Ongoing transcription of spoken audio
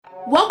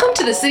Welcome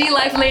to the City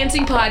Life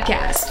Lansing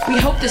podcast. We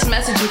hope this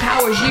message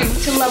empowers you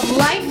to love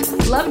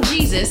life, love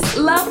Jesus,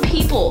 love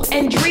people,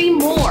 and dream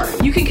more.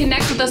 You can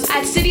connect with us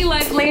at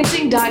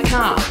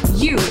citylifelansing.com.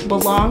 You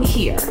belong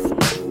here.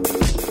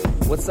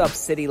 What's up,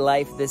 City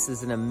Life? This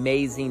is an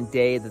amazing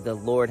day that the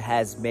Lord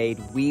has made.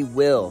 We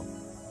will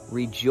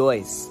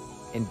rejoice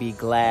and be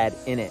glad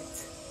in it.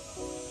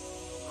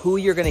 Who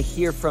you're going to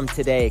hear from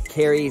today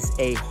carries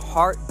a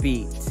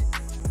heartbeat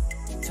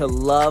to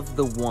love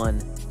the one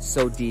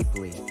so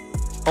deeply.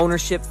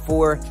 Ownership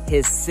for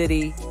his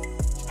city,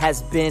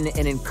 has been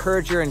an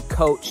encourager and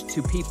coach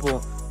to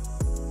people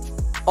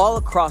all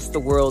across the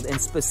world, and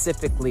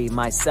specifically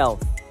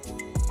myself,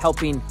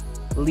 helping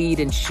lead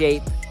and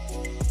shape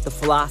the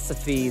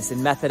philosophies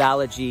and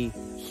methodology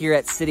here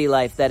at City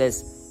Life that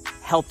has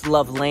helped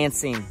love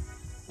Lansing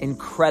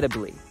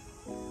incredibly.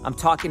 I'm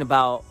talking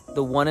about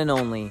the one and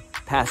only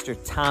Pastor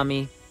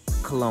Tommy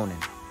Kolonen,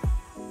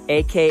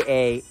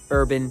 aka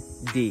Urban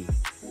D.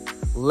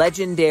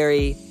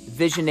 Legendary,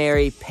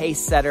 visionary, pace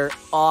setter,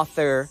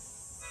 author,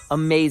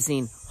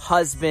 amazing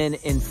husband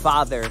and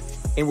father,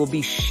 and will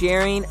be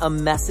sharing a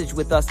message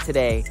with us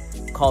today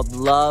called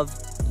Love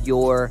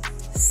Your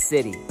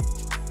City.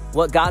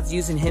 What God's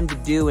using him to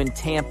do in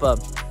Tampa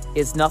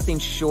is nothing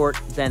short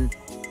than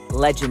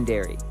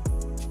legendary.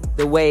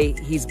 The way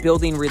he's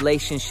building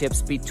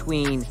relationships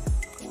between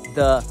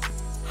the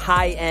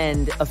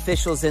high-end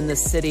officials in the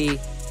city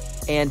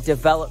and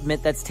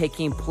development that's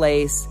taking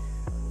place,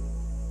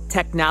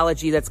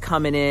 technology that's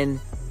coming in,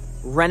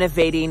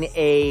 renovating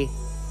a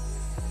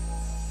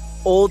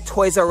old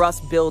Toys R Us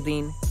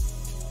building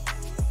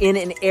in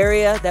an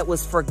area that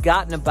was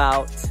forgotten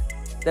about,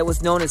 that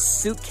was known as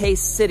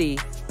Suitcase City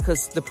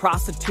because the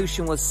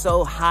prostitution was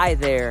so high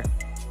there,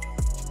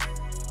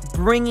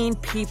 bringing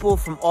people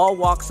from all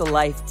walks of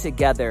life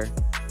together.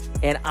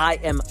 And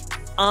I am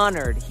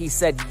honored he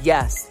said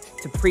yes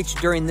to preach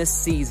during this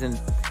season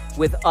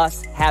with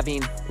us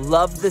having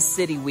Love the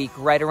City Week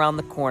right around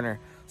the corner.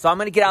 So I'm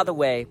going to get out of the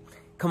way.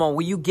 Come on,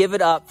 will you give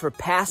it up for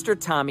Pastor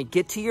Tommy?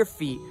 Get to your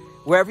feet,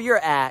 wherever you're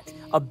at.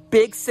 A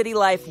big City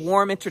Life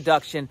warm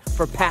introduction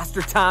for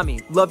Pastor Tommy.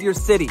 Love your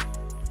city.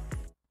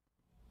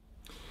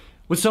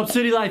 What's up,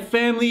 City Life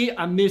family?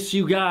 I miss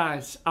you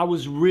guys. I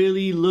was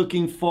really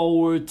looking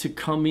forward to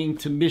coming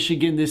to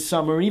Michigan this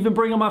summer and even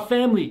bringing my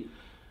family.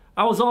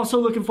 I was also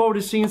looking forward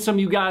to seeing some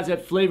of you guys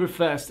at Flavor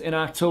Fest in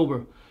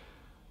October.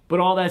 But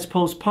all that's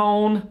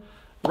postponed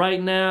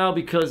right now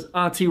because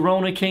Auntie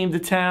Rona came to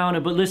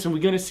town. But listen, we're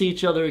going to see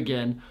each other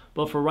again.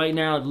 But for right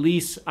now, at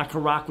least I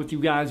can rock with you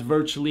guys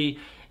virtually.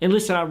 And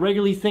listen, I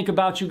regularly think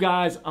about you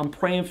guys. I'm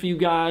praying for you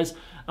guys.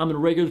 I'm in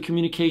regular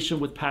communication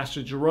with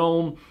Pastor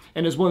Jerome.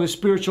 And as one of the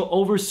spiritual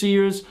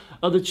overseers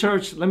of the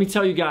church, let me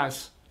tell you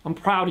guys, I'm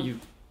proud of you.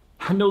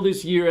 I know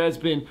this year has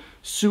been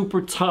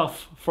super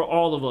tough for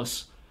all of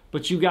us,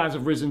 but you guys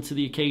have risen to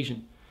the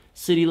occasion.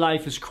 City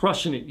Life is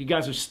crushing it. You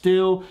guys are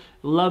still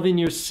loving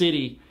your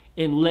city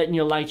and letting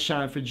your light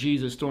shine for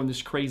Jesus during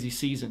this crazy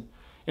season.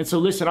 And so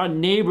listen, our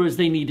neighbors,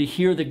 they need to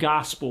hear the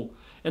gospel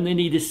and they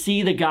need to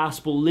see the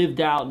gospel lived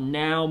out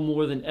now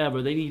more than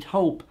ever. They need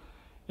hope.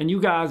 And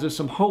you guys are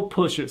some hope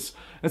pushers.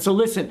 And so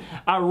listen,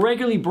 I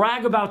regularly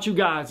brag about you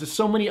guys. There's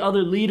so many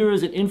other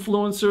leaders and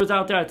influencers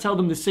out there. I tell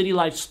them the City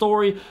Life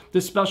story,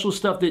 the special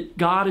stuff that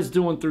God is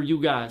doing through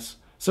you guys.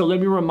 So let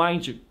me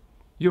remind you,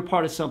 you're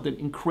part of something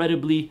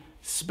incredibly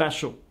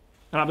special.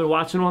 And I've been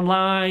watching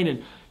online,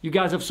 and you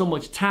guys have so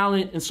much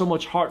talent and so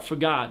much heart for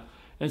God.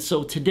 And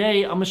so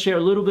today I'm going to share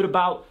a little bit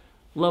about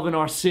loving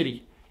our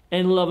city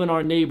and loving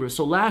our neighbors.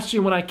 So last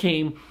year when I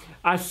came,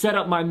 I set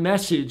up my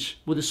message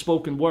with a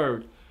spoken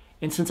word.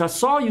 And since I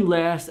saw you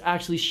last, I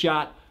actually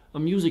shot a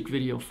music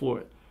video for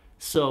it.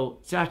 So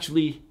it's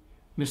actually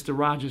Mr.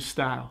 Rogers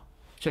style.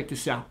 Check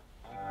this out.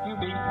 You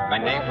be my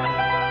neighbor.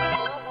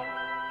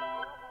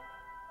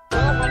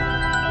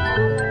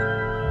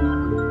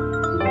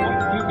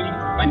 You be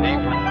my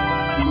neighbor.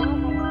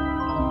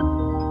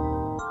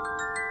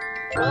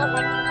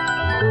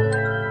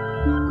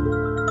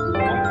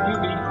 You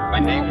be my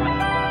neighbor.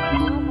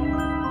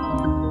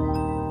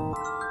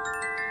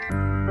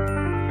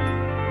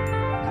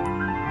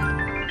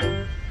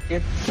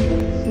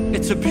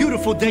 It's a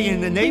beautiful day in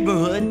the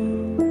neighborhood.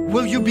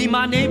 Will you be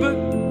my neighbor?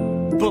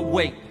 But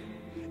wait,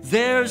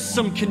 there's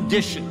some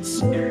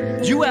conditions.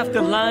 You have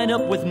to line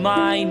up with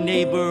my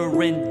neighbor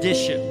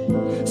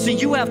rendition. See,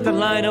 you have to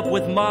line up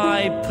with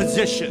my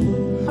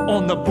position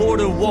on the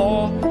border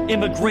wall,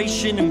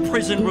 immigration and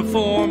prison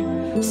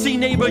reform. See,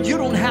 neighbor, you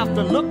don't have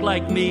to look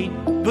like me,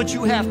 but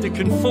you have to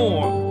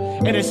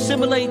conform and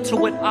assimilate to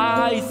what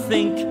I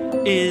think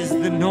is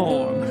the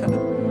norm.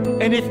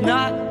 And if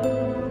not,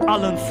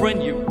 I'll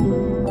unfriend you,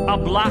 I'll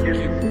block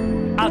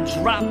you, I'll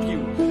drop you.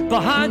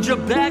 Behind your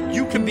back,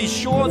 you can be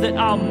sure that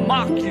I'll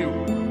mock you.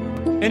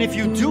 And if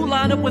you do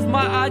line up with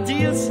my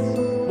ideas,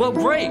 well,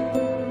 great.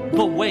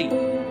 But wait,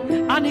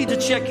 I need to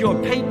check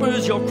your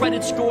papers, your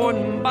credit score,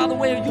 and by the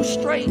way, are you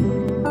straight?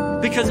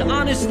 Because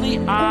honestly,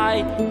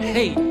 I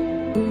hate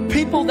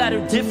people that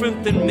are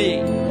different than me.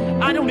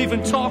 I don't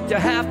even talk to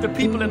half the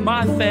people in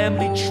my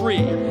family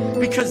tree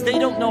because they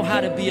don't know how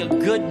to be a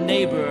good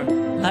neighbor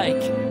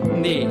like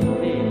me. Won't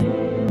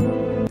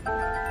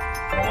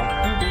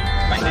you be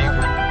my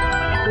neighbor?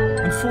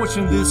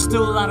 Unfortunately, there's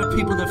still a lot of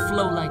people that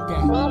flow like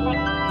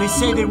that. They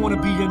say they want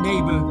to be your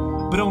neighbor,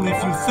 but only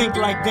if you think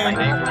like them,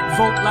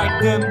 vote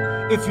like them,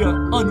 if you're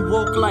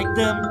unwoke like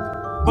them.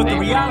 But the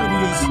reality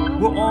is,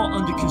 we're all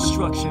under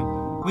construction.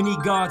 We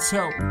need God's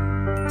help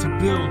to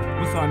build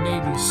with our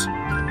neighbors.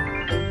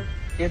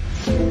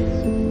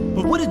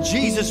 But what did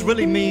Jesus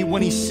really mean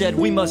when he said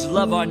we must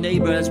love our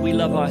neighbor as we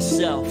love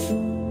ourselves?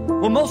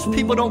 Well, most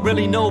people don't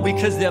really know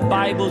because their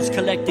Bible's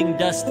collecting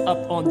dust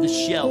up on the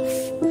shelf.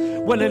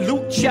 Well, in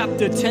Luke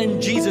chapter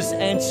 10, Jesus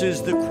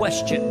answers the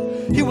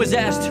question. He was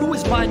asked, who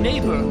is my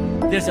neighbor?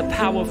 There's a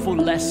powerful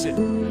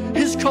lesson.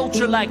 His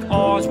culture, like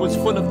ours, was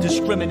full of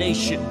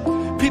discrimination.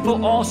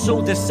 People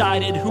also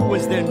decided who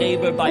was their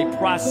neighbor by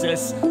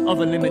process of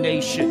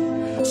elimination.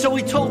 So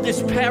he told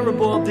this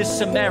parable of this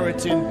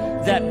Samaritan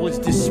that was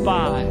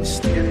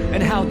despised,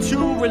 and how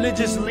two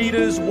religious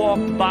leaders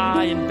walked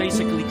by and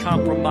basically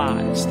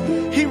compromised.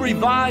 He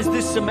revised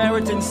this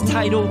Samaritan's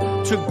title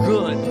to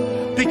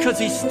good, because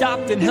he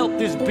stopped and helped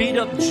this beat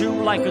up Jew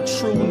like a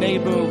true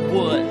neighbor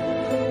would,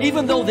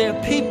 even though their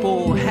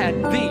people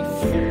had beef.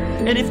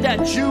 And if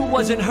that Jew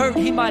wasn't hurt,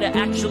 he might have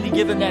actually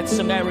given that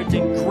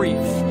Samaritan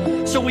grief.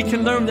 So we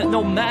can learn that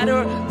no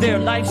matter their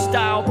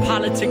lifestyle,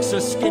 politics,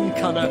 or skin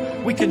color,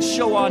 we can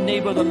show our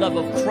neighbor the love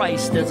of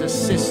Christ as a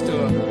sister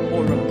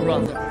or a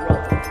brother.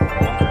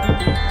 Won't you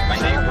be my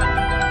neighbor?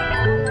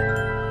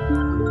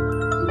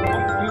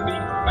 Won't you be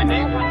my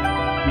neighbor?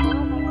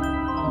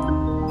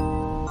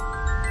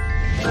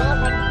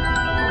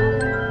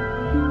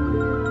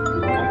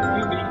 Won't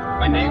you be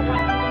my neighbor?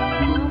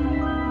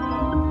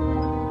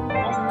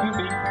 Won't you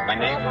be my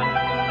neighbor?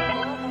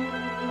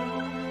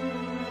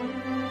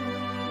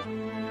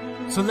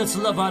 So let's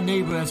love our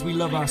neighbor as we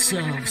love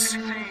ourselves.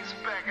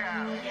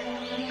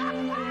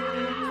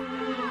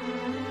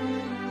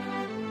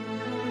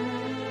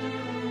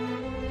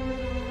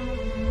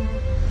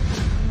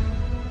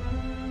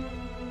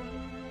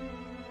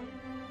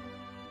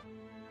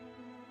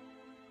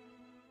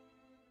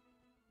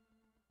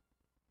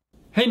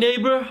 Hey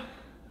neighbor,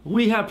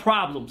 we have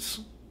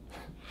problems.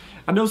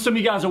 I know some of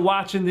you guys are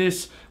watching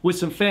this with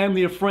some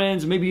family or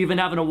friends, maybe even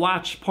having a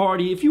watch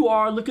party. If you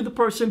are, look at the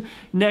person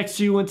next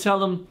to you and tell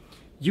them,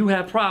 you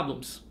have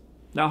problems.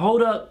 Now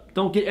hold up,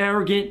 don't get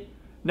arrogant.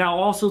 Now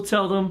also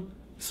tell them,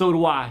 so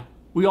do I.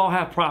 We all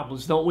have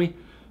problems, don't we?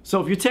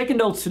 So if you're taking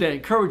notes today, I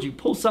encourage you,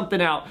 pull something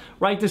out,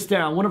 write this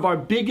down. One of our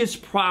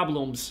biggest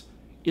problems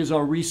is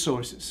our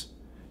resources.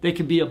 They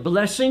can be a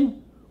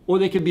blessing or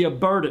they can be a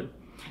burden.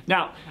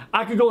 Now,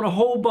 I could go in a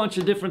whole bunch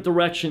of different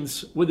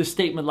directions with a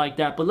statement like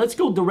that, but let's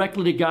go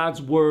directly to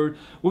God's word.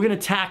 We're going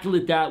to tackle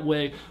it that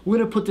way. We're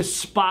going to put the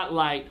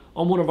spotlight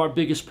on one of our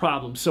biggest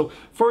problems. So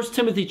 1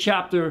 Timothy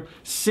chapter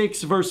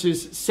 6,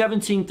 verses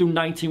 17 through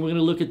 19, we're going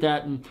to look at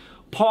that. And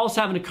Paul's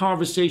having a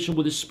conversation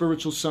with his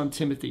spiritual son,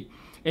 Timothy.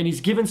 And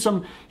he's given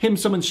him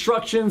some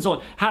instructions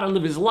on how to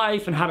live his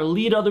life and how to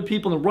lead other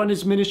people and run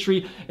his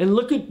ministry. And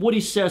look at what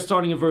he says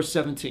starting in verse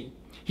 17.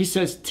 He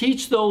says,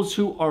 teach those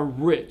who are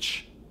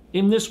rich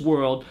in this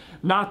world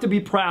not to be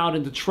proud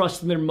and to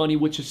trust in their money,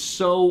 which is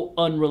so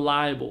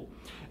unreliable.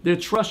 Their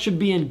trust should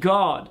be in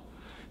God,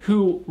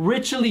 who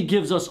richly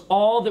gives us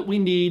all that we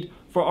need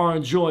for our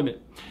enjoyment.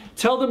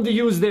 Tell them to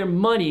use their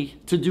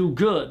money to do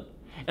good,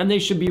 and they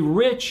should be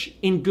rich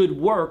in good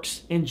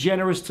works and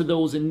generous to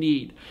those in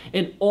need,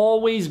 and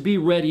always be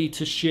ready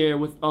to share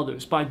with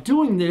others. By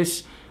doing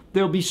this,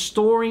 they'll be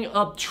storing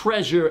up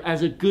treasure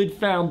as a good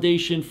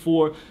foundation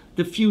for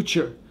the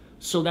future,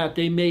 so that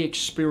they may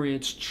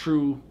experience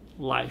true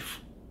life.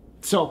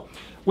 So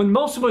when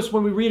most of us,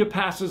 when we read a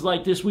passage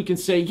like this, we can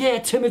say, yeah,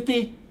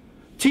 Timothy,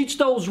 teach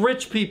those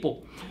rich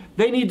people.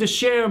 They need to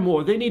share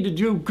more. They need to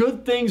do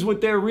good things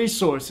with their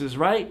resources,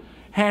 right?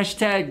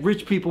 Hashtag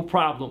rich people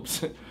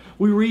problems.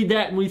 We read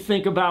that and we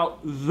think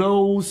about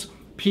those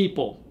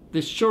people.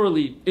 This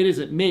surely, it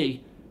isn't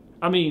me.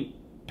 I mean,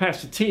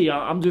 Pastor T,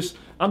 I'm just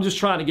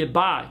trying to get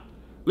by.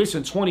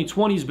 Listen,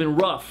 2020 has been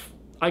rough.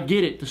 I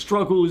get it. The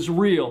struggle is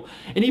real.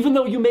 And even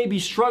though you may be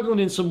struggling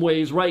in some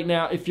ways right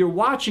now, if you're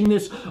watching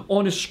this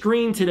on a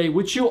screen today,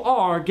 which you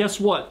are, guess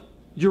what?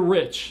 You're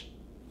rich.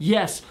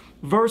 Yes,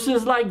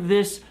 verses like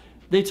this,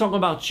 they talk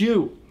about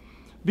you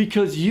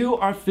because you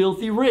are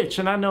filthy rich.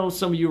 And I know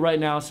some of you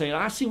right now are saying,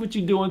 I see what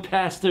you're doing,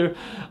 Pastor.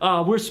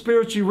 We're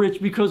spiritually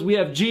rich because we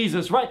have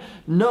Jesus, right?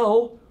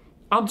 No,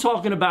 I'm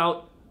talking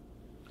about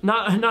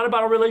not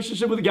about a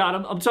relationship with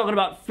God. I'm talking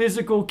about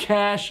physical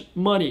cash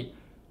money.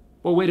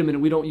 Well, wait a minute,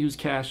 we don't use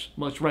cash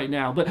much right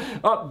now, but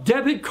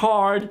debit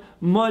card,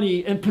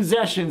 money, and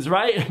possessions,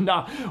 right?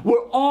 Now,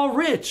 we're all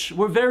rich.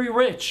 We're very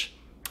rich.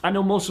 I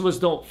know most of us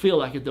don't feel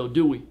like it though,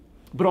 do we?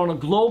 But on a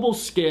global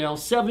scale,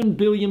 7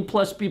 billion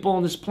plus people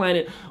on this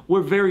planet,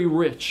 we're very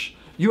rich.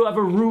 You have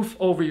a roof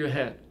over your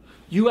head.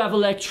 You have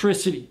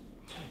electricity.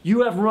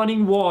 You have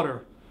running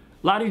water.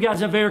 A lot of you guys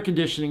have air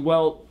conditioning.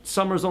 Well,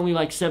 summer's only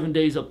like 7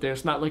 days up there.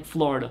 It's not like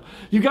Florida.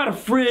 You got a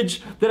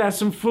fridge that has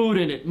some food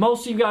in it.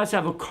 Most of you guys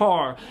have a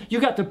car. You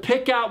got to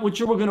pick out what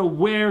you were going to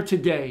wear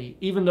today,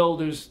 even though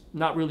there's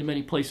not really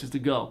many places to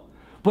go.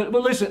 But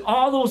listen,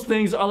 all those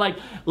things are like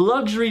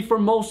luxury for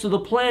most of the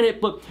planet,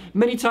 but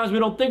many times we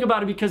don't think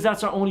about it because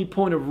that's our only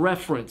point of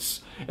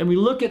reference. And we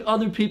look at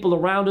other people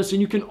around us, and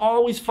you can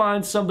always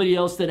find somebody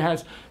else that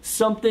has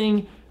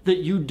something that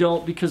you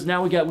don't, because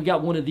now we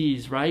got one of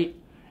these, right?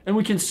 And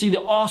we can see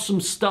the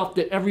awesome stuff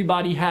that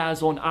everybody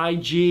has on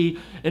IG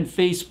and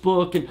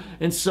Facebook.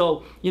 And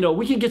so, you know,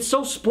 we can get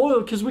so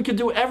spoiled because we can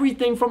do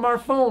everything from our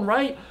phone,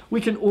 right? We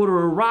can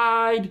order a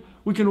ride.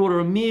 We can order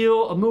a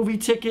meal, a movie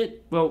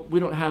ticket. Well, we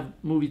don't have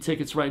movie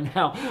tickets right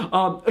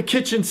now. A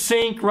kitchen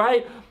sink,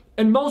 right?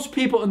 And most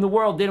people in the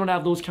world, they don't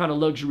have those kind of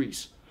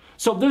luxuries.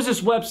 So there's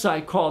this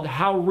website called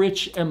How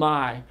Rich Am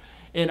I?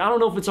 And I don't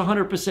know if it's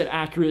 100%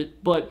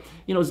 accurate, but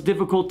you know, it's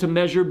difficult to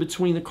measure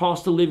between the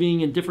cost of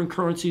living and different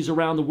currencies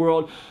around the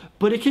world.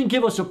 But it can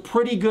give us a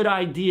pretty good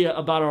idea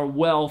about our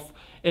wealth.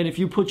 And if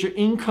you put your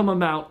income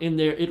amount in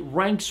there, it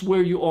ranks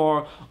where you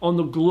are on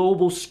the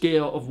global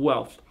scale of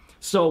wealth.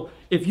 So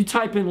if you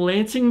type in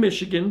Lansing,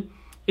 Michigan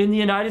in the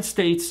United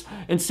States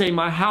and say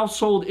my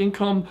household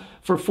income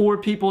for 4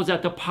 people is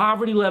at the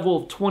poverty level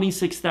of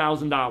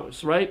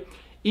 $26,000, right?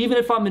 Even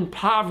if I'm in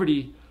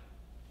poverty,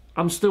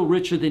 I'm still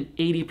richer than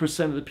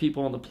 80% of the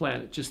people on the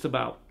planet, just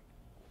about.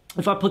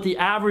 If I put the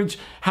average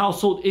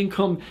household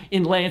income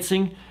in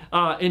Lansing,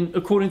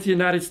 according to the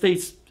United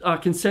States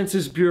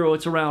Consensus Bureau,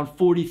 it's around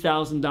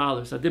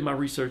 $40,000. I did my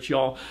research,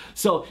 y'all.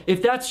 So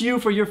if that's you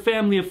for your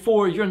family of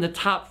 4, you're in the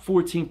top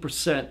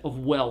 14% of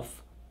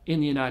wealth in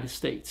the United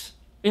States.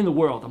 In the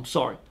world, I'm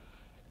sorry.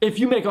 If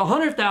you make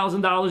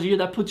 $100,000 a year,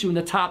 that puts you in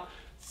the top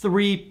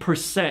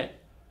 3%.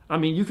 I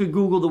mean, you could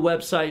Google the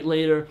website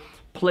later,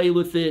 play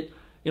with it.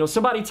 You know,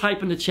 somebody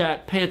type in the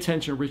chat, pay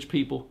attention, rich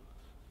people.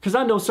 Because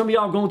I know some of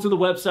y'all going to the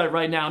website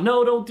right now.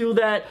 No, don't do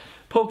that.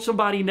 Poke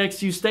somebody next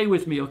to you. Stay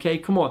with me, okay?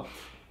 Come on.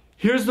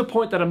 Here's the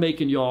point that I'm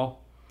making, y'all.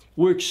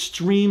 We're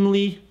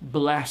extremely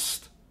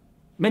blessed.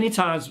 Many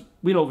times,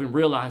 we don't even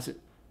realize it.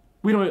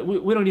 We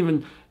don't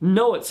even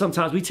know it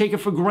sometimes. We take it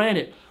for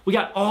granted. We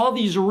got all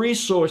these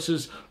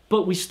resources,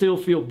 but we still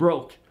feel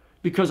broke.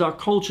 Because our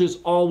culture is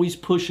always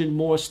pushing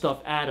more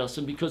stuff at us.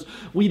 And because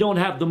we don't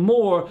have the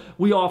more,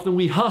 we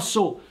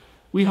hustle.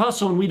 We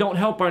hustle and we don't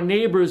help our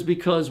neighbors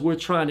because we're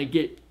trying to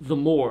get the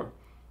more.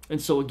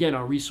 And so again,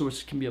 our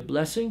resources can be a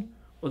blessing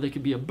or they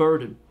can be a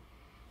burden.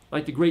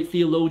 Like the great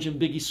theologian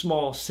Biggie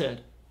Smalls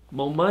said,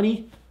 more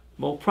money,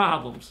 more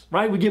problems,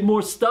 right? We get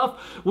more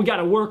stuff. We got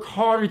to work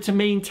harder to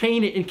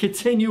maintain it and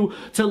continue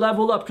to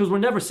level up because we're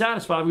never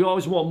satisfied. We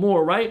always want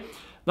more, right?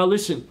 Now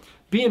listen,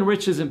 being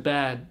rich isn't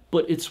bad,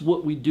 but it's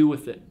what we do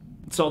with it.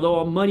 So although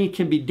our money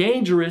can be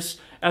dangerous,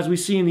 as we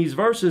see in these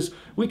verses,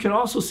 we can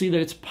also see that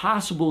it's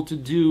possible to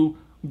do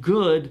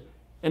good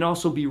and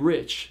also be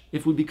rich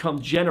if we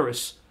become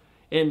generous.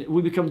 And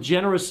we become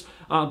generous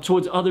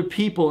towards other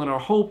people, and our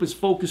hope is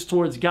focused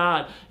towards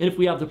God. And if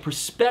we have the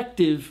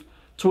perspective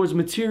towards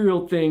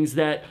material things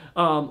that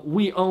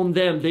we own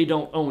them, they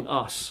don't own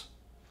us,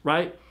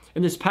 right?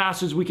 In this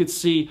passage, we could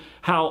see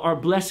how our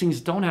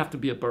blessings don't have to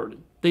be a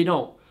burden. They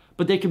don't.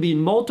 But they can be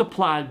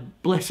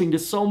multiplied blessing to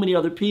so many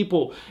other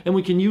people, and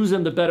we can use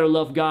them to better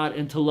love God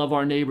and to love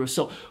our neighbors.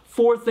 So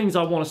 4 things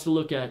I want us to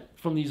look at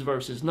from these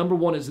verses. Number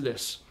 1 is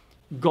this: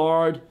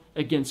 guard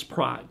against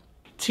pride.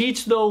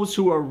 Teach those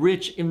who are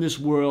rich in this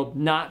world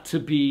not to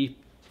be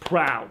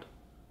proud.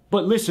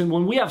 But listen,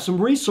 when we have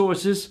some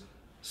resources,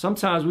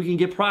 sometimes we can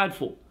get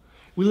prideful.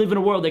 We live in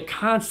a world that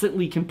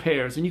constantly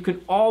compares, and you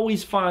can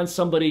always find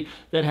somebody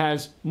that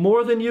has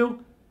more than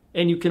you,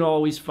 and you can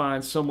always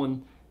find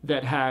someone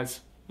that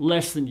has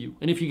less than you.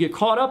 And if you get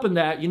caught up in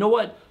that, you know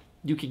what?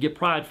 You can get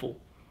prideful.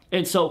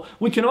 And so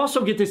we can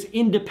also get this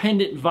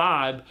independent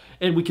vibe,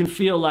 and we can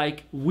feel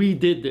like we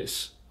did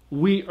this.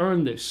 We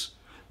earned this.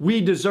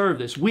 We deserve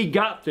this. We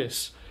got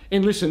this.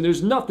 And listen,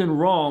 there's nothing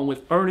wrong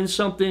with earning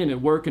something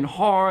and working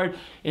hard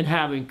and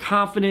having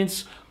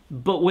confidence.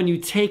 But when you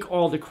take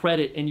all the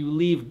credit and you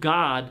leave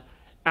God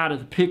out of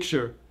the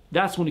picture,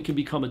 that's when it can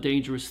become a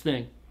dangerous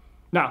thing.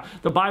 Now,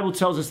 the Bible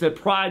tells us that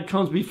pride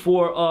comes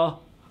before a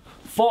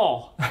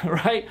fall,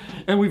 right?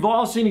 And we've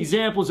all seen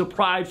examples of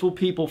prideful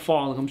people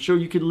falling. I'm sure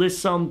you could list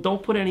some.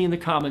 Don't put any in the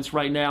comments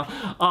right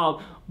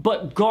now.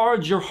 But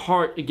guard your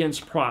heart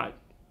against pride.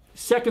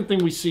 Second thing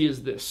we see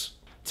is this.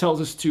 It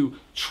tells us to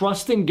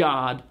trust in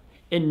God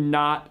and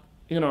not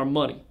in our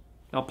money.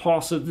 Now, Paul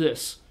said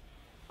this,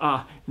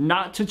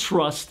 not to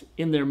trust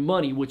in their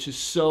money, which is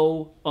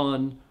so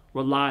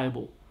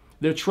unreliable.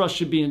 Their trust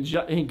should be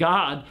in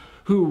God,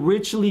 who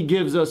richly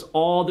gives us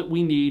all that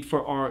we need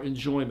for our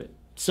enjoyment.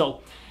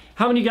 So,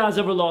 how many of you guys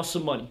ever lost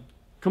some money?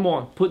 Come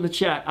on, put in the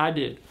chat. I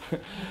did.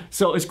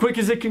 So as quick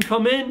as it can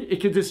come in,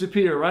 it can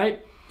disappear,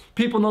 right?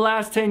 People in the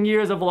last 10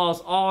 years have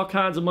lost all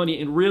kinds of money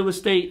in real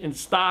estate and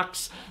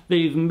stocks.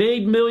 They've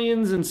made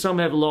millions and some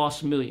have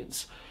lost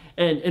millions.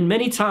 And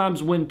many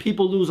times when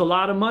people lose a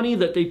lot of money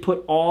that they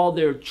put all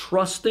their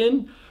trust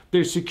in,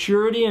 their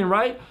security. And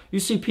right, you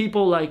see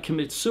people like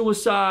commit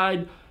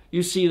suicide,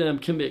 you see them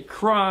commit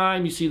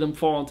crime, you see them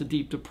fall into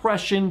deep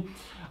depression.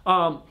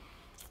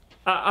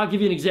 I'll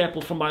give you an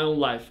example from my own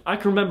life. I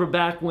can remember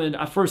back when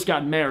I first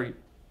got married.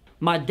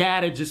 My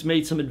dad had just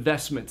made some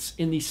investments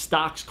in these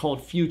stocks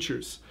called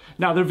futures.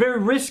 Now, they're very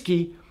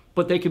risky,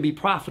 but they can be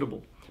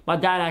profitable. My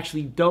dad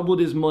actually doubled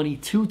his money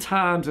 2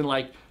 times in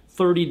like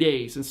 30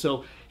 days. And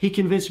so he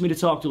convinced me to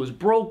talk to his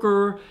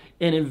broker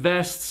and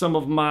invest some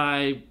of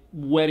my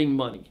wedding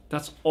money.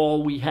 That's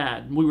all we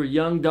had. We were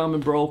young, dumb,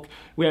 and broke.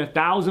 We had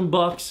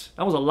 $1,000.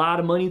 That was a lot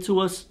of money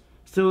to us.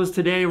 Still is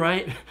today,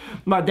 right?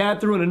 My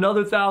dad threw in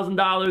another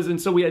 $1,000, and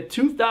so we had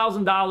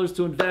 $2,000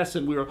 to invest,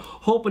 and we were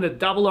hoping to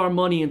double our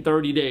money in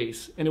 30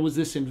 days. And it was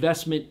this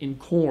investment in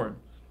corn.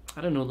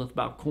 I don't know nothing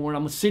about corn.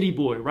 I'm a city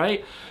boy,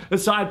 right? And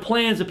so I had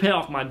plans to pay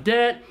off my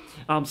debt,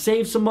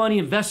 save some money,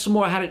 invest some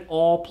more. I had it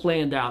all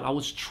planned out. I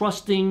was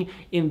trusting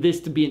in this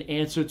to be an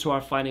answer to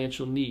our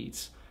financial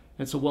needs.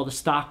 And so, well, the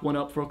stock went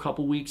up for a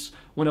couple weeks,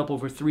 went up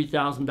over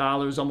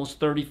 $3,000, almost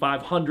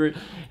 $3,500.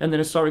 And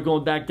then it started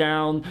going back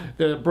down.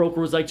 The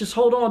broker was like, just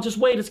hold on, just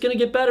wait. It's going to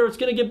get better. It's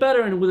going to get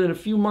better. And within a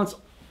few months,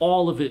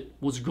 all of it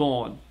was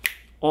gone.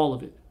 All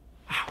of it.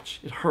 Ouch,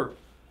 it hurt.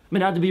 I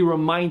mean, I had to be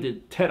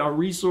reminded that our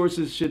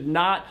resources should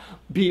not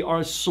be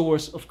our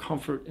source of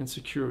comfort and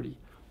security,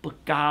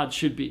 but God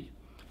should be.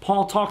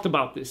 Paul talked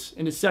about this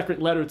in his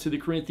second letter to the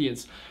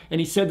Corinthians, and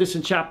he said this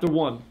in chapter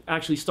 1,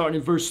 actually starting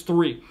in verse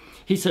 3.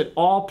 He said,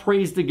 all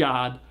praise to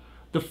God,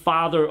 the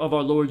Father of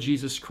our Lord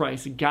Jesus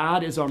Christ.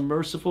 God is our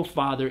merciful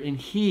Father, and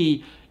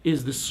he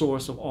is the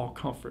source of all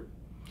comfort.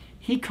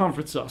 He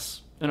comforts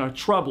us in our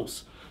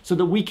troubles so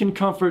that we can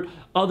comfort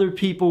other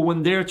people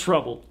when they're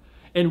troubled.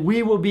 And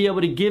we will be able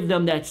to give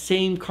them that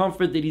same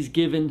comfort that he's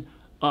given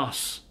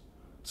us.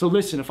 So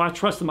listen, if I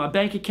trust in my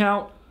bank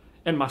account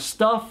and my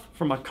stuff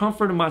for my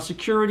comfort and my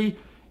security,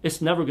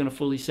 it's never going to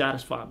fully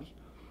satisfy me.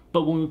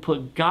 But when we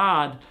put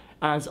God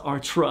as our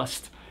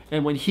trust,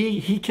 and when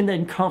he can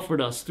then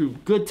comfort us through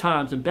good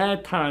times and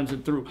bad times,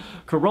 and through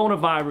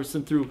coronavirus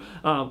and through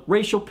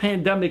racial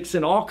pandemics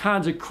and all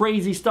kinds of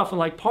crazy stuff. And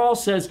like Paul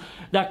says,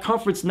 that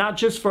comfort's not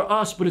just for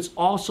us, but it's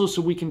also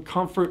so we can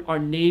comfort our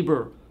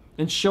neighbor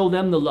and show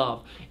them the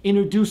love,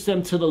 introduce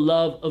them to the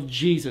love of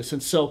Jesus.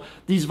 And so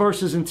these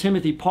verses in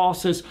Timothy, Paul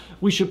says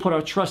we should put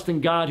our trust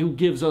in God who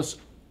gives us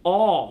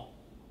all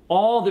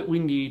that we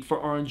need for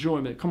our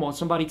enjoyment. Come on,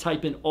 somebody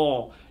type in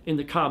all in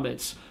the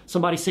comments.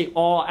 Somebody say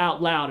all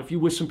out loud if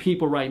you're with some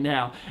people right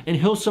now. And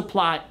he'll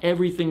supply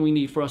everything we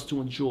need for us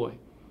to enjoy.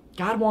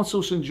 God wants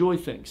us to enjoy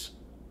things.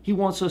 He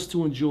wants us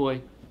to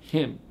enjoy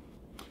him.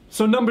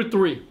 So number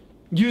 3,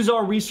 use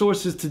our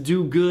resources to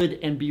do good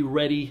and be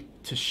ready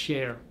to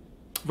share.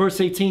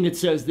 Verse 18, it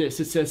says this.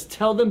 It says,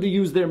 tell them to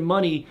use their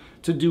money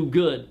to do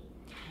good.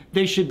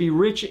 They should be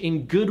rich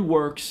in good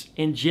works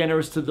and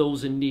generous to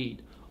those in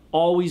need.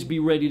 Always be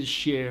ready to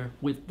share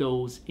with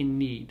those in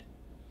need.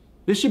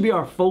 This should be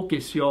our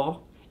focus,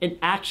 y'all. An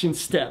action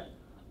step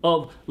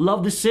of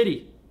love the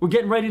city. We're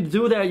getting ready to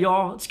do that,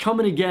 y'all. It's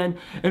coming again.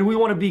 And we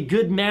want to be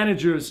good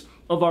managers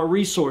of our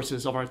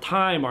resources, of our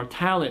time, our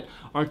talent,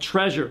 our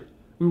treasure.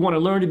 We want to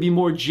learn to be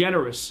more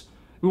generous.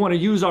 We want to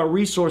use our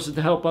resources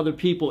to help other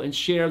people and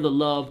share the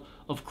love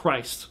of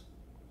Christ.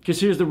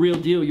 Because here's the real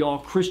deal, y'all.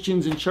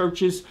 Christians and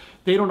churches,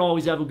 they don't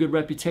always have a good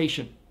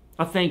reputation.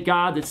 I thank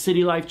God that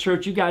City Life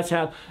Church, you guys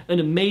have an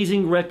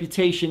amazing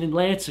reputation in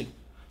Lansing.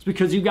 It's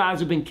because you guys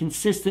have been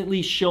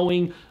consistently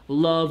showing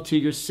love to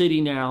your city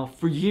now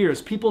for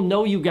years. People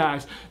know you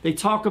guys. They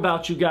talk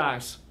about you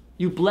guys.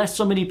 You bless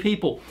so many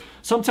people.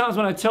 Sometimes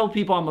when I tell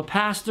people I'm a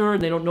pastor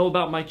and they don't know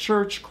about my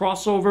church,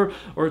 Crossover,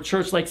 or a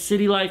church like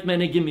City Life, man,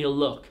 they give me a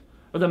look.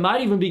 Or they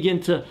might even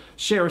begin to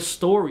share a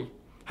story,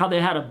 how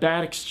they had a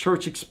bad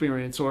church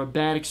experience or a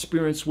bad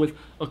experience with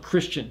a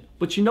Christian.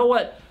 But you know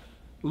what?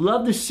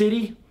 Love the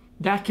city,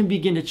 that can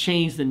begin to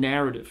change the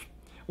narrative.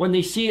 When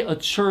they see a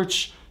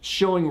church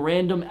showing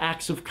random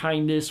acts of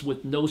kindness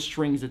with no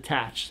strings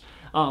attached,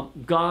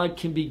 God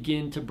can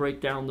begin to break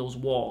down those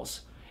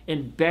walls.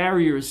 And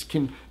barriers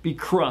can be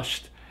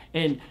crushed.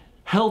 And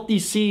healthy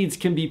seeds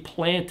can be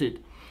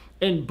planted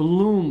and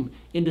bloom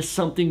into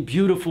something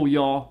beautiful,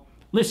 y'all.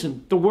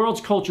 Listen, the world's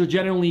culture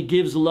generally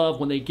gives love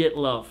when they get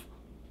love.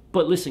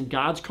 But listen,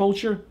 God's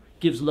culture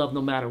gives love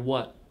no matter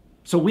what.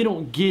 So we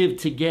don't give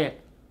to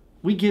get.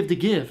 We give to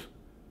give.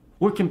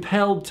 We're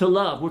compelled to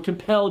love. We're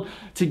compelled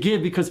to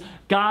give because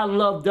God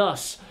loved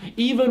us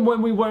even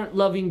when we weren't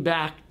loving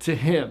back to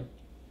him.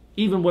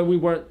 Even when we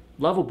weren't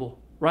lovable,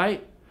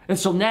 right? And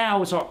so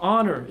now it's our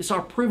honor, it's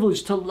our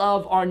privilege to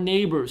love our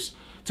neighbors,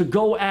 to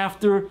go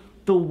after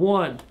the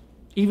one,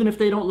 even if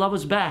they don't love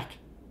us back.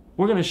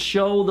 We're going to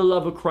show the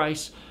love of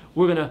Christ.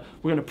 We're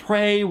going to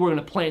pray. We're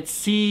going to plant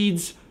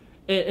seeds.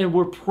 And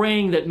we're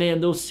praying that, man,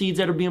 those seeds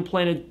that are being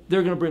planted,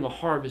 they're going to bring a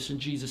harvest in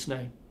Jesus'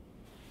 name.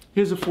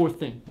 Here's the 4th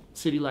thing,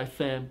 City Life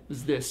fam,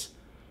 is this.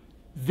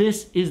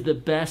 This is the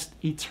best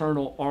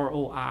eternal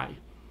ROI.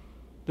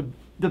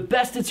 The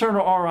best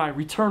eternal ROI,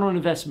 return on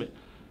investment.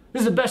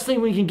 This is the best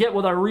thing we can get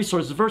with our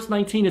resources. Verse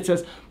 19, it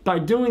says, by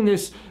doing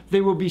this, they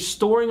will be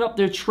storing up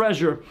their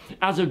treasure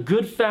as a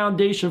good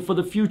foundation for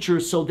the future,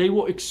 so they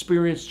will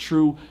experience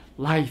true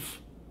life.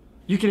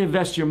 You can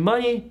invest your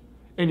money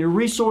and your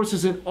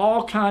resources in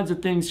all kinds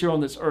of things here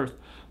on this earth.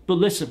 But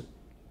listen,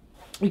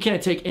 you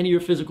can't take any of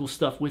your physical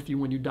stuff with you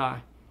when you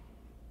die.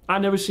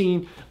 I've never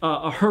seen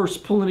a hearse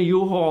pulling a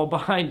U-Haul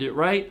behind it,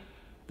 right?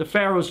 The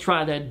pharaohs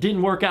tried that.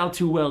 Didn't work out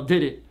too well,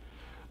 did it?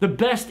 The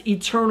best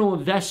eternal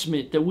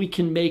investment that we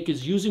can make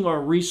is using our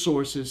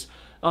resources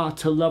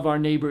to love our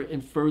neighbor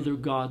and further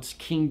God's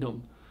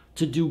kingdom,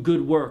 to do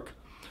good work.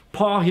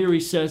 Paul here, he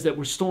says that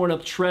we're storing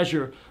up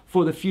treasure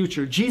for the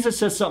future. Jesus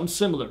says something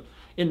similar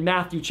in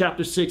Matthew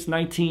chapter 6,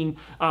 19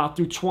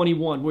 through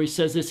 21, where he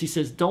says this. He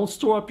says, don't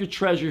store up your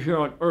treasure here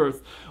on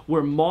earth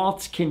where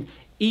moths can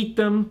eat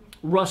them,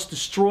 rust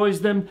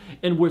destroys them,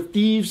 and where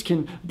thieves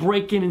can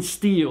break in and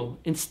steal.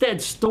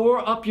 Instead,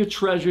 store up your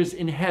treasures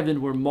in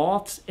heaven where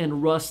moths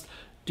and rust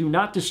do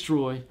not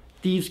destroy,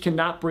 thieves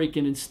cannot break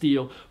in and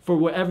steal. For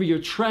wherever your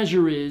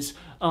treasure is,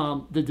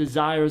 the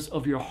desires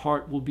of your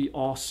heart will be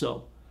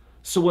also.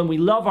 So when we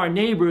love our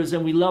neighbors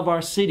and we love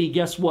our city,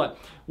 guess what?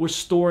 We're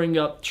storing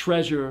up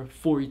treasure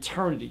for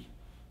eternity.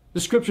 The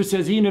scripture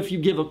says, even if you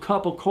give a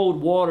cup of cold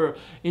water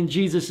in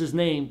Jesus'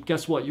 name,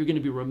 guess what? You're going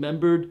to be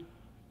remembered.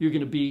 You're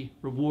going to be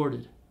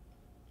rewarded.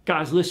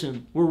 Guys,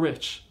 listen, we're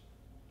rich.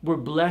 We're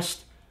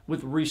blessed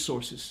with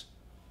resources.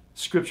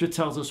 Scripture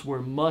tells us where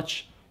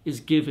much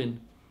is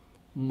given,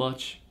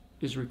 much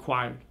is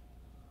required.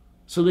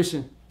 So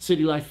listen,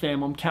 City Life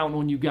fam, I'm counting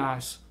on you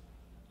guys.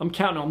 I'm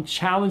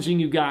challenging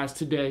you guys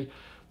today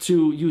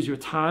to use your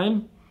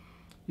time,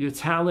 your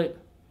talent,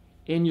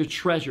 and your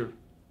treasure.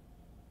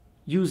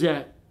 Use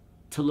that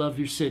to love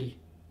your city,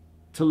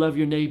 to love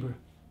your neighbor,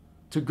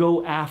 to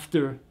go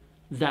after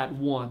that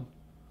one.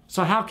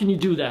 So how can you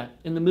do that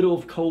in the middle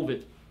of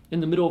COVID, in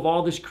the middle of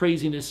all this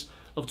craziness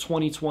of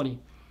 2020?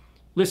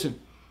 Listen,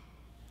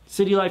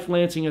 City Life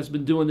Lansing has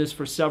been doing this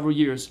for several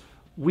years.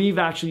 We've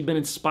actually been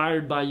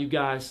inspired by you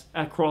guys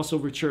at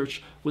Crossover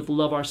Church with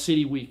Love Our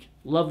City Week.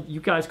 You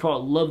guys call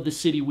it Love the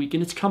City Week,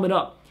 and it's coming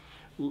up.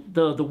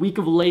 The week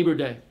of Labor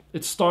Day.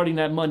 It's starting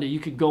that Monday. You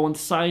could go and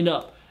sign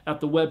up at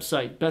the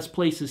website. Best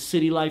place is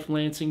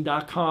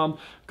citylifelansing.com.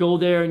 Go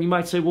there, and you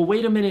might say, well,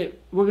 wait a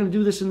minute. We're going to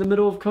do this in the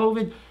middle of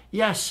COVID?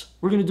 Yes,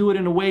 we're going to do it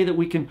in a way that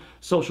we can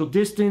social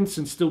distance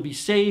and still be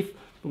safe.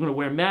 We're going to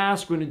wear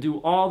masks. We're going to do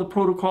all the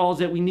protocols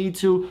that we need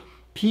to.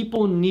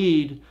 People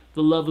need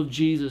the love of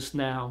Jesus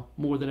now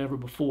more than ever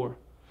before.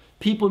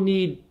 People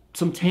need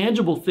some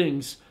tangible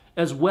things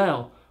as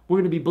well. We're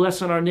going to be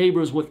blessing our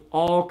neighbors with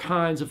all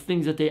kinds of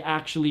things that they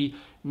actually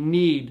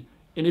need,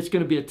 and it's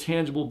going to be a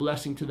tangible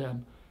blessing to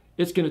them.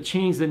 It's going to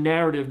change the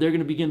narrative. They're going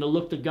to begin to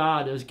look to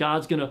God as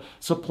God's going to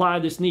supply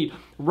this need.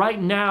 Right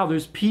now,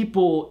 there's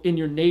people in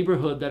your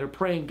neighborhood that are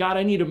praying, God,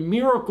 I need a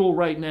miracle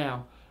right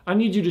now. I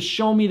need you to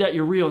show me that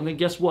you're real. And then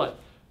guess what?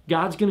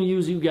 God's going to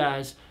use you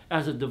guys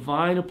as a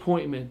divine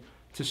appointment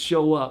to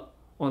show up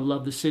on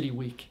Love the City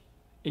Week.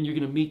 And you're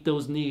going to meet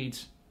those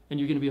needs. And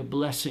you're going to be a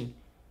blessing.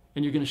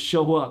 And you're going to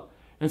show up.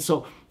 And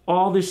so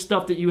all this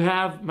stuff that you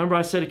have, remember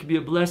I said it could be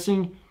a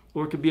blessing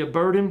or it could be a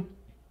burden.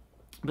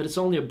 But it's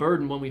only a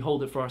burden when we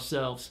hold it for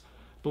ourselves.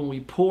 But when we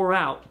pour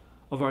out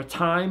of our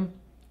time,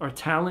 our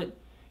talent,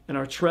 and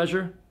our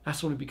treasure,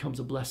 that's when it becomes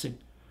a blessing.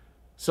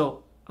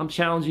 So I'm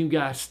challenging you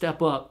guys,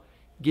 step up,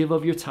 give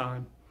of your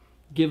time,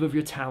 give of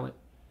your talent,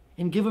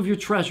 and give of your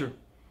treasure.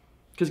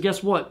 Because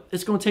guess what?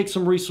 It's going to take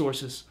some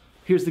resources.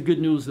 Here's the good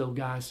news though,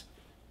 guys.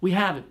 We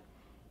have it.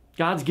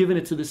 God's given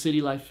it to the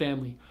City Life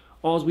family.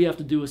 All we have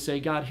to do is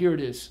say, God, here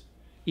it is.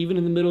 Even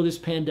in the middle of this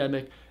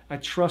pandemic, I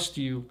trust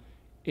you.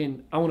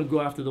 And I want to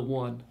go after the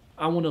one.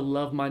 I want to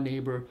love my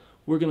neighbor.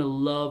 We're going to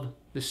love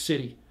the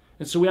city.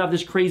 And so we have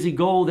this crazy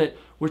goal that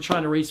we're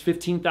trying to raise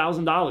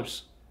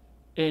 $15,000.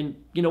 And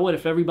you know what?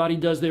 If everybody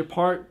does their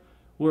part,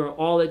 we're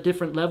all at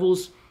different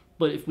levels.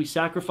 But if we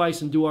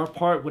sacrifice and do our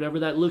part, whatever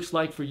that looks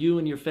like for you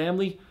and your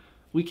family,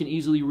 we can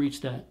easily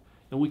reach that.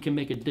 And we can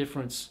make a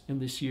difference in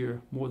this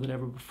year more than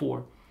ever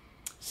before.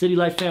 City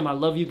Life fam, I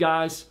love you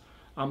guys.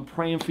 I'm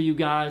praying for you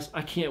guys.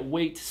 I can't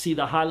wait to see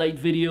the highlight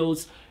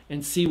videos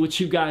and see what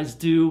you guys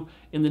do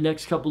in the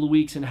next couple of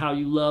weeks and how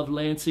you love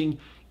Lansing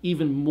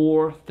even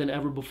more than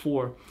ever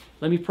before.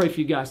 Let me pray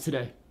for you guys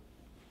today.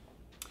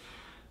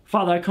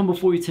 Father, I come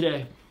before you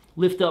today.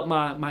 Lift up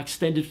my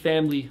extended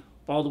family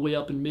all the way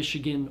up in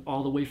Michigan,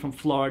 all the way from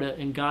Florida.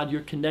 And God,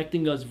 you're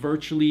connecting us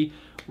virtually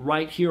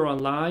right here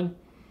online.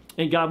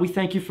 And God, we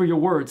thank you for your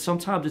word.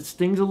 Sometimes it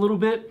stings a little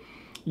bit.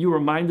 You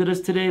reminded us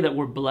today that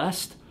we're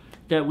blessed,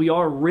 that we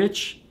are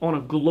rich on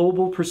a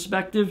global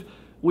perspective.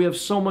 We have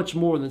so much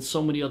more than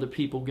so many other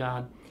people,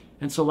 God.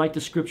 And so like the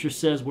scripture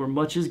says, where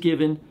much is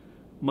given,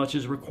 much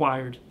is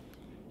required.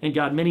 And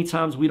God, many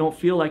times we don't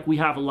feel like we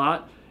have a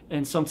lot,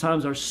 and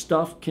sometimes our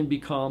stuff can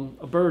become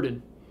a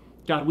burden.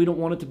 God, we don't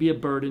want it to be a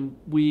burden.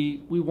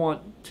 We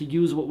want to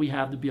use what we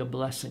have to be a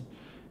blessing.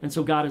 And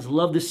so God, as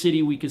Love the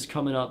City Week is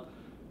coming up,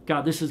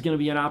 God, this is going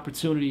to be an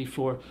opportunity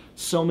for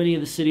so many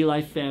of the City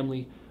Life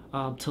family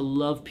to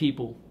love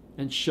people,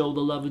 and show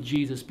the love of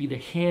Jesus. Be the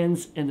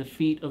hands and the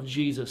feet of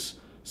Jesus.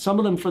 Some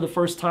of them for the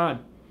first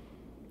time.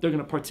 They're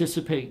going to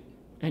participate,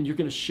 and you're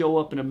going to show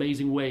up in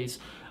amazing ways.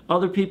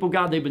 Other people,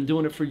 God, they've been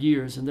doing it for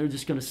years, and they're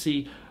just going to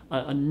see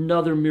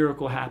another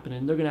miracle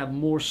happening. They're going to have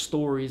more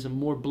stories and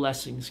more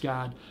blessings,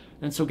 God.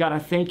 And so, God, I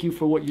thank you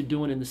for what you're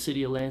doing in the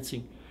city of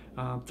Lansing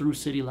through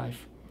City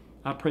Life.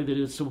 I pray that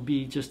this will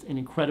be just an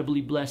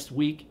incredibly blessed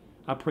week.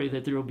 I pray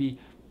that there will be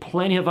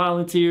plenty of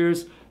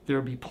volunteers. There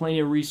will be plenty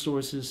of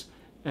resources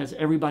as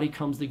everybody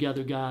comes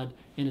together, God,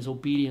 and is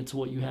obedient to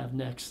what you have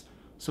next.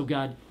 So,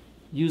 God,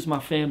 use my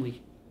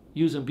family.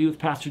 Use them. Be with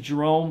Pastor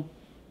Jerome.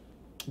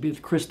 Be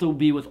with Crystal.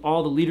 Be with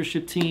all the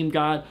leadership team,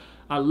 God.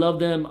 I love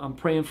them. I'm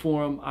praying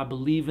for them. I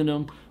believe in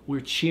them. We're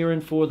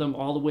cheering for them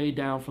all the way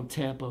down from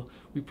Tampa.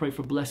 We pray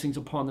for blessings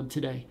upon them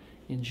today.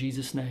 In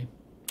Jesus' name,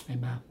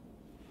 amen.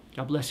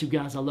 God bless you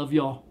guys. I love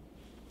y'all.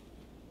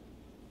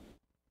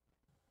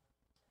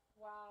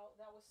 Wow,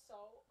 that was so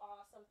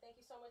awesome. Thank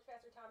you so much,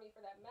 Pastor Tommy,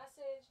 for that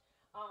message.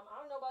 I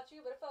don't know about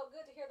you, but it felt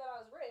good to hear that I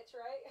was rich,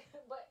 right?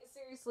 But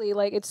seriously,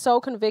 like, it's so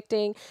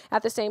convicting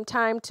at the same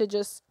time to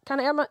just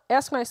kind of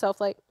ask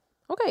myself, like,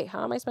 okay,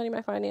 how am I spending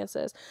my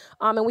finances?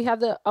 And we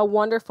have a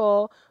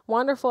wonderful,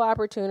 wonderful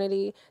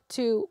opportunity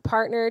to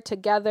partner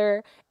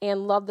together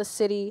and love the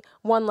city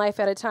one life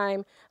at a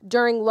time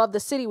during Love the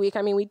City Week.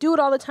 I mean, we do it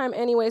all the time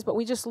anyways, but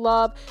we just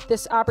love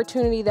this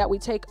opportunity that we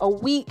take a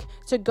week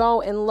to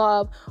go and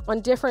love on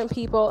different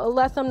people,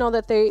 let them know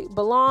that they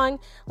belong,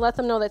 let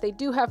them know that they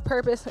do have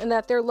purpose and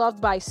that they're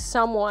loved by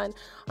someone.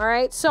 All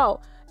right.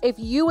 So if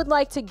you would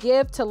like to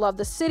give to Love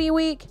the City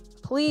Week,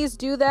 please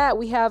do that.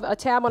 We have a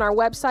tab on our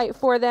website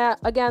for that.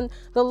 Again,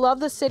 the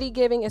Love the City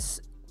giving is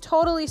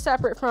totally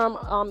separate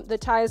from the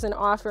tithes and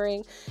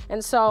offering.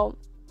 And so,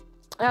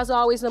 as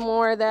always, the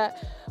more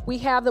that we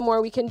have, the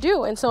more we can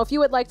do. And so if you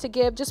would like to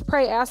give, just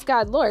pray, ask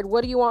God, Lord,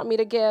 what do you want me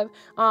to give?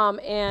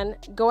 And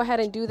go ahead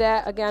and do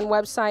that. Again,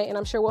 website, and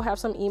I'm sure we'll have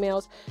some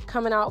emails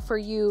coming out for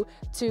you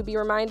to be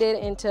reminded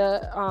and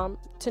to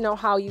know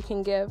how you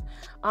can give.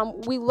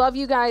 We love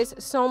you guys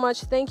so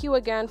much. Thank you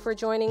again for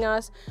joining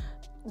us.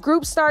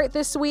 Group start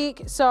this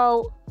week,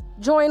 so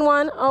join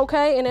one,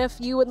 okay? And if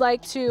you would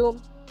like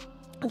to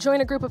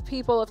join a group of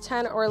people of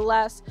 10 or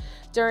less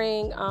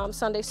during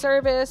Sunday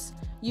service,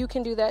 you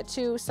can do that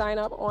too. Sign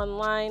up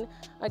online.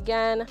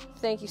 Again,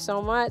 thank you so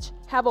much.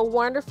 Have a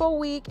wonderful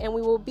week, and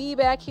we will be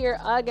back here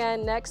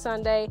again next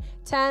Sunday,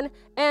 10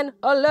 and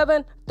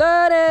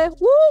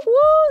 11:30. Woo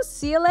woo!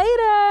 See you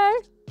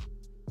later.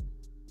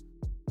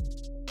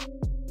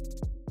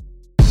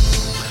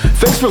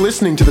 Thanks for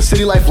listening to the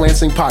City Life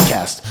Lansing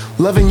podcast,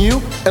 loving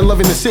you and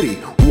loving the city,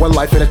 one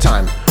life at a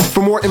time.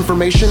 For more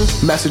information,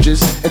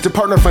 messages, and to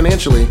partner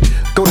financially,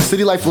 go to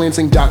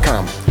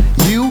citylifelansing.com.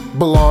 You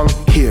belong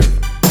here.